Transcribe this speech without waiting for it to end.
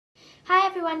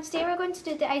everyone, today we're going to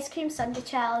do the ice cream sundae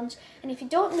challenge, and if you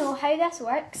don't know how this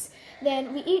works,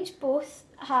 then we each both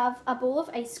have a bowl of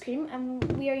ice cream and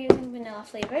we are using vanilla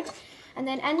flavoured, and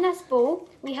then in this bowl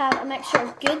we have a mixture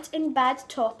of good and bad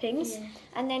toppings,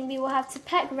 and then we will have to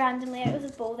pick randomly out of the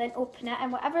bowl, then open it,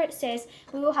 and whatever it says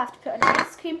we will have to put on our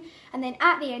ice cream, and then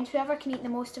at the end whoever can eat the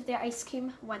most of their ice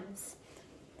cream wins.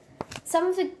 Some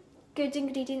of the good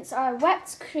ingredients are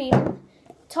whipped cream,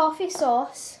 toffee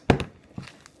sauce,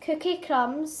 cookie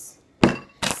crumbs,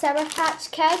 Sour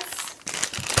Patch Kids,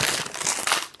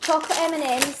 chocolate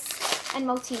M&Ms and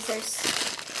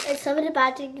Maltesers. And some of the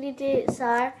bad ingredients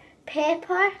are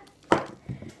pepper,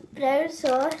 brown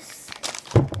sauce,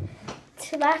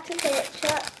 tomato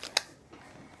ketchup,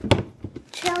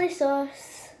 chili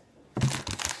sauce,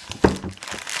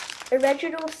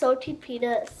 original salted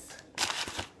peanuts,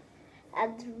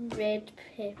 and red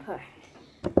pepper.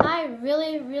 I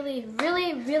really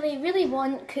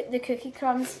want the cookie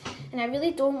crumbs, and I really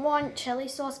don't want chili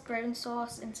sauce, brown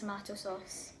sauce and tomato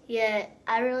sauce. Yeah,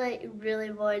 I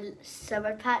really want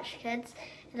Sour Patch Kids,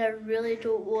 and I really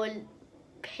don't want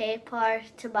pepper,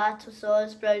 tomato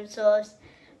sauce, brown sauce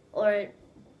or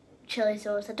chili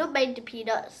sauce. I don't mind the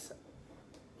peanuts.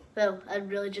 Well, I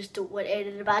really just don't want any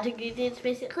of the bad ingredients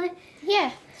basically.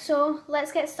 Yeah, so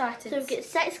let's get started. So we've got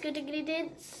 6 good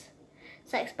ingredients,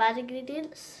 6 bad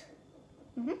ingredients.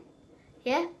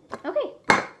 Yeah? Okay.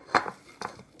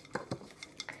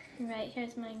 Right,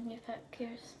 here's mine. You pick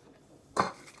yours.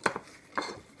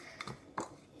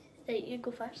 Right, you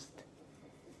go first.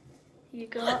 You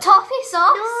go. Toffee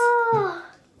sauce? No!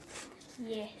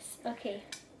 Yes, okay.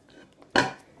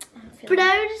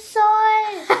 Brown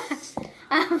sauce!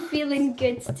 I'm feeling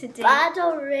good today. Bad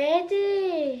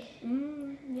already.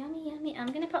 Yummy, yummy. I'm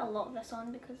going to put a lot of this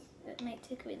on because it might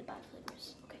take away the bad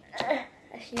flavours. Okay.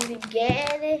 I should even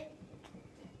get any.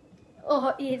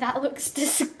 Oh, yeah, that looks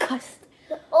disgusting.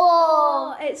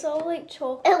 Oh, It's all like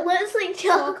chocolate. it looks like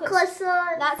chocolate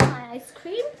sauce. That's my ice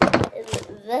cream.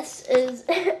 This is,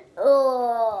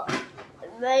 oh,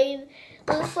 mine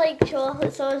looks like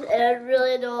chocolate sauce and I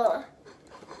really don't.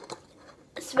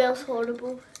 It smells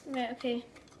horrible. Right, okay.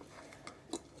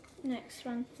 Next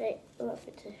one. Right, what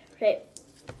for 2? Right,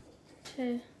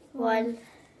 2, 1.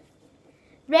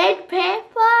 Red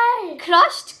pepper!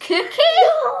 Crushed cookie?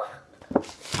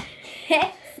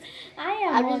 Yes. I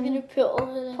am I'm just on going to put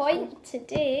all the point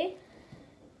today.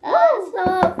 That's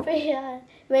not fair.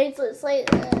 Mine looks like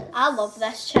this. I love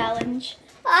this challenge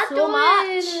so don't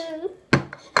much.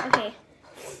 Okay.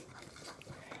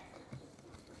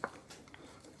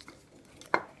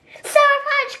 Sour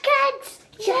Patch Kids!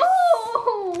 Yes!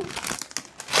 Whoa.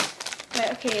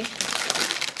 Right, okay.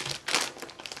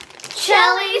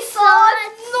 Chili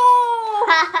sauce! No!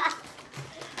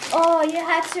 Oh, you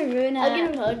had to ruin it. I'm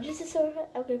going to put just a sour patch.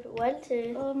 I'm going to put 1,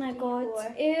 2. Oh my 3, god.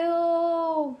 4,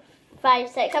 Ew. 5,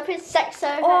 6. I'll put 6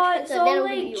 sour Oh, patch it's Kids and then all I'm going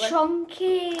to like eat one.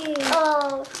 chunky.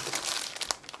 Oh.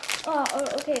 Oh,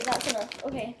 okay, that's enough.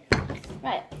 Okay.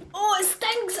 Right. Oh, it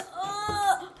stinks.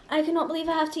 Oh, I cannot believe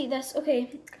I have to eat this.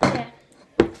 Okay. Yeah.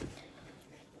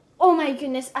 Oh my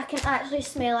goodness, I can actually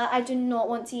smell it. I do not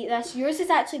want to eat this. Yours is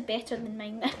actually better than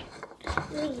mine.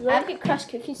 I've got crushed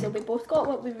cookies, so we both got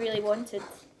what we really wanted.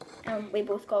 And we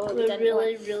both got what we didn't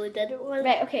want. really didn't want.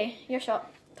 Right, okay, your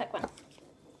shot. Pick one.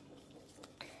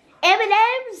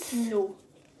 M&M's. No.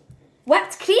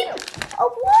 Whipped cream?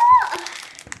 Oh, what?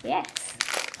 Yes.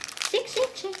 Shake,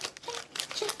 shake, shake, shake,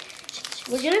 shake, shake.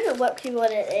 We're going to put whipped cream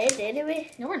on it end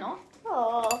anyway. No, we're not.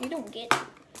 Oh. You don't get it.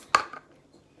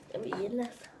 Are we eating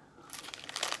this?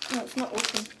 No, it's not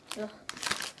open. Ugh.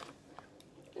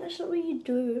 That's not what you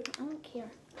do. I don't care.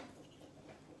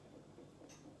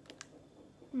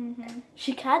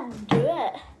 She can't do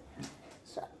it.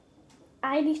 So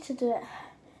I need to do it.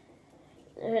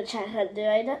 Which I can't do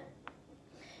either.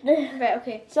 Right,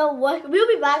 okay. So we'll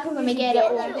be back when we get it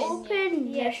open.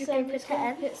 Yes, you so can I'm put just it going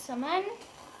in. to put some in.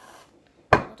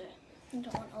 I'll do. I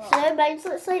don't want a lot. So mine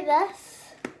looks like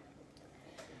this.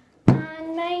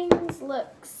 And mine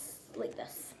looks like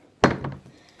this.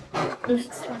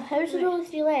 How's there only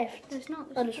 3 left? There's not.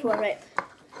 Oh, there's 1, right.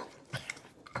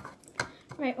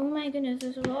 Right, oh my goodness,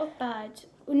 there's a lot of bad.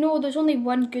 Oh, no, there's only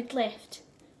 1 good left.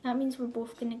 That means we're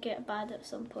both going to get bad at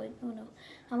some point. Oh no,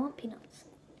 I want peanuts.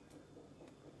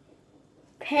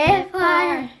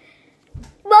 Pepper.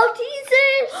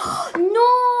 Maltesers.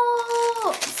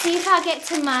 No! See if I get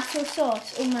tomato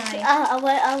sauce. Oh my.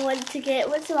 I want to get,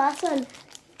 what's the last one?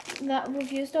 That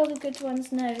we've used all the good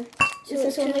ones now. So Is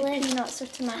it's it only too late? peanuts or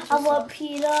tomato I want sauce.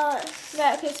 peanuts.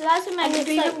 Right, okay, so that's what I mine don't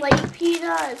looks even like. like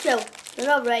peanuts. No, they're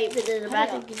not right, but they're the bad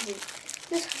Hurry up. ingredients.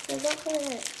 They're not going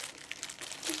to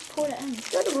pour it in.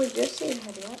 Don't know what you're saying,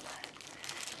 hurry up.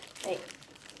 Right.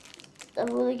 I'm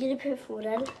only going to put 4 in.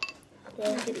 Then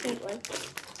I'm going to eat 1.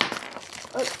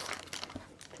 Oh.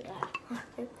 Put that.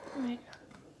 Right.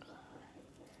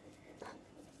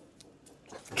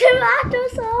 Tomato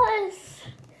sauce!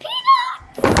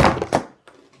 Peanuts!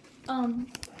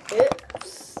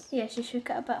 Oops. Yes, you shook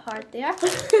it a bit hard there.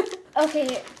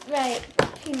 Okay, right.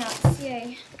 Peanuts,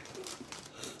 yay.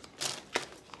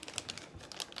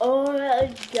 Oh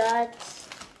my god.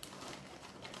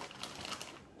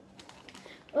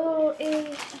 Oh,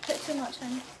 I put too much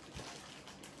in.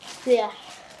 Yeah.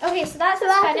 Okay, so that's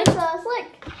Tomato finished. sauce, look.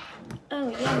 Oh,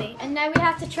 yummy. And now we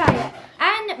have to try it.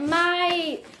 And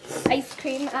my ice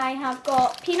cream, I have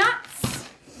got peanuts,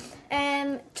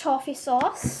 toffee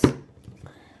sauce,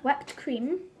 whipped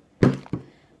cream,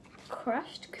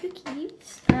 crushed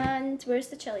cookies, and where's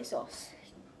the chili sauce?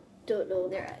 Don't know.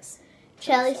 There it is.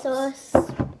 Chili sauce.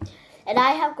 And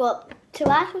I have got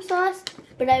tomato sauce,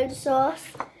 brown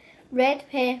sauce, red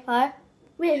pepper.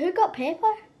 Wait, who got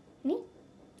pepper? Me?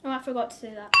 Oh, I forgot to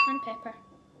say that. And pepper.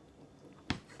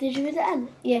 Did you put it in?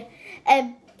 Yeah.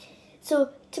 So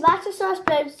tomato sauce,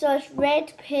 brown sauce,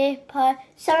 red pepper,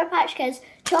 Sour Patch Kids,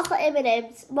 chocolate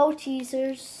M&Ms,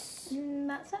 Maltesers.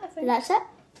 That's it, I think. That's it.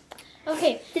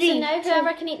 Okay, so 3, now 2.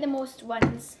 whoever can eat the most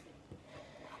wins.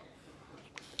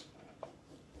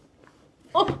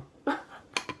 Oh!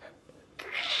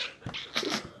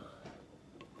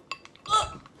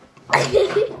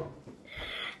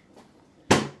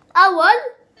 I won.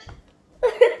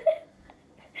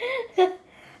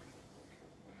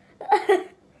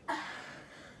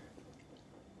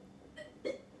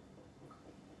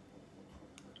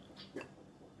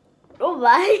 Oh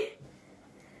my.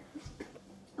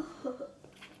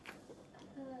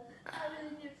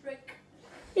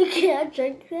 You can't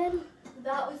drink then.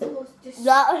 That was the most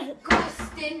That.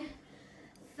 disgusting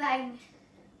thing.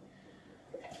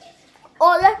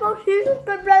 Oh, there's no season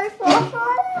for brown sauce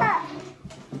on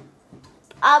it.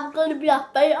 I'm gonna be a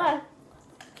fighter.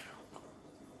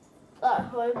 That's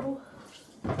horrible.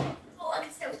 Oh, I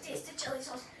can still taste the chili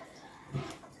sauce.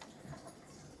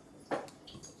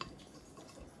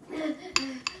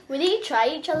 We need to try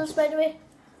each other's, by the way.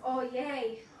 Oh,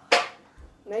 yay.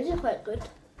 Mine's are quite good.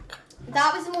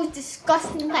 That was the most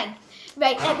disgusting thing.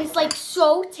 Right, it was like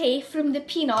salty from the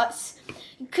peanuts.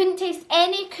 You couldn't taste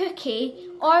any cookie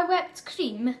or whipped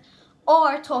cream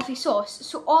or toffee sauce.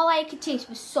 So all I could taste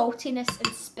was saltiness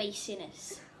and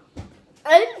spiciness.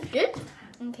 It's good.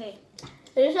 Okay.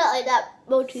 It's not like that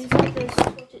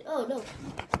Maltesers. Oh no.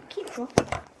 Keep going.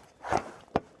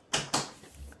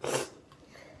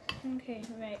 Okay,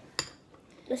 right.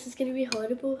 This is gonna be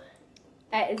horrible.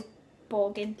 It is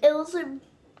bogging. It looks like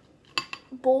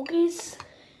bogies.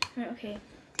 Right, okay.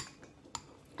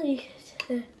 3,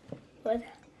 2, 1.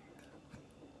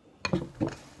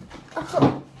 I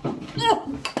thought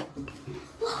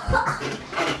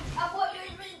you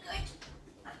were really good.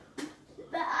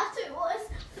 The answer was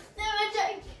never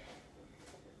drink.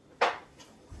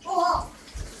 Oh.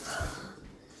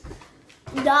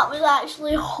 That was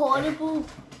actually horrible.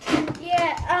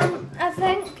 Yeah, I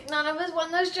think none of us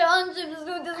won this challenge. It was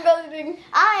so disgusting.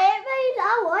 I ate mine.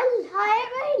 I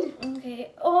ate mine.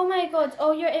 Okay. Oh my god,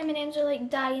 all your M&Ms are like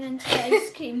dying into the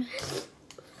ice cream.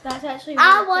 That's actually really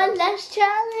I won cool. this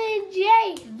challenge.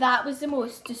 Yay. That was the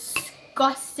most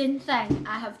disgusting thing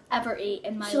I have ever ate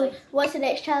in my So, life. what's the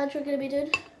next challenge we're going to be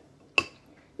doing?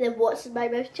 The What's in My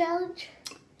Mouth challenge.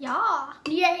 Yeah.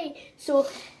 Yay. So,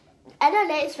 in our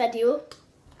next video,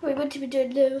 we're going to be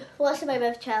doing the What's in My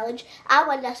Mouth challenge. I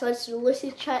won this one, so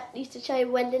Lucy needs to try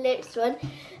and win the next one.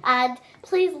 And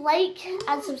please like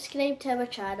and subscribe to our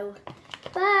channel.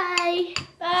 Bye.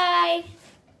 Bye.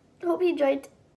 Hope you enjoyed.